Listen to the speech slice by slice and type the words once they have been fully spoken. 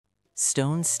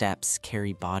Stone steps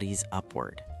carry bodies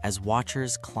upward as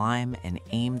watchers climb and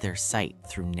aim their sight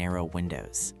through narrow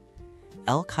windows.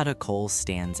 El Caracol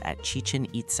stands at Chichen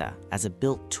Itza as a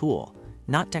built tool,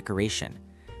 not decoration,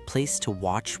 placed to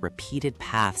watch repeated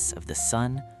paths of the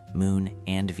sun, moon,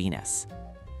 and Venus.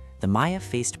 The Maya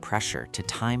faced pressure to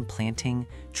time planting,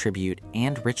 tribute,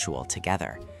 and ritual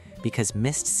together because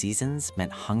missed seasons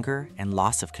meant hunger and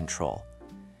loss of control.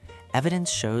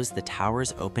 Evidence shows the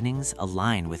tower's openings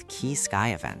align with key sky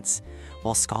events,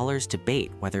 while scholars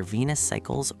debate whether Venus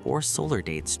cycles or solar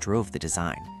dates drove the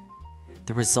design.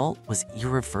 The result was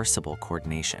irreversible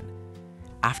coordination.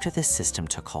 After this system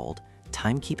took hold,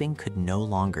 timekeeping could no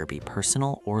longer be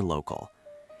personal or local.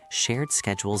 Shared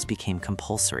schedules became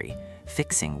compulsory,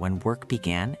 fixing when work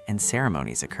began and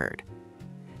ceremonies occurred.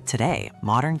 Today,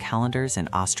 modern calendars and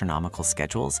astronomical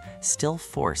schedules still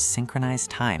force synchronized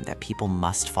time that people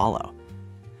must follow.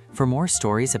 For more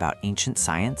stories about ancient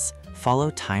science, follow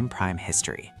Time Prime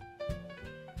History.